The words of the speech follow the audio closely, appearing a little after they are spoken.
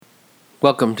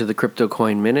Welcome to the Crypto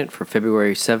Coin Minute for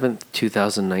February 7th,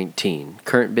 2019.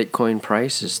 Current Bitcoin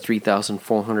price is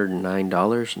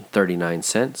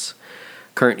 $3,409.39.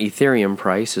 Current Ethereum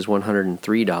price is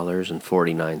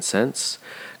 $103.49.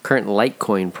 Current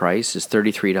Litecoin price is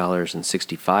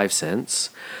 $33.65.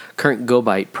 Current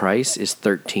GoByte price is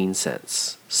 13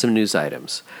 cents. Some news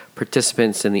items.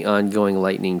 Participants in the ongoing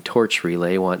Lightning Torch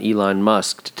Relay want Elon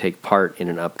Musk to take part in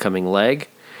an upcoming leg.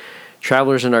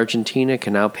 Travelers in Argentina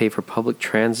can now pay for public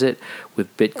transit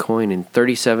with Bitcoin in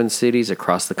 37 cities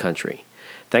across the country.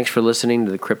 Thanks for listening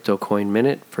to the Crypto Coin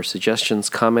Minute. For suggestions,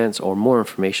 comments, or more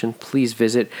information, please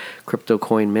visit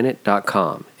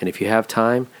CryptoCoinMinute.com. And if you have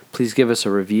time, please give us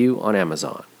a review on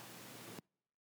Amazon.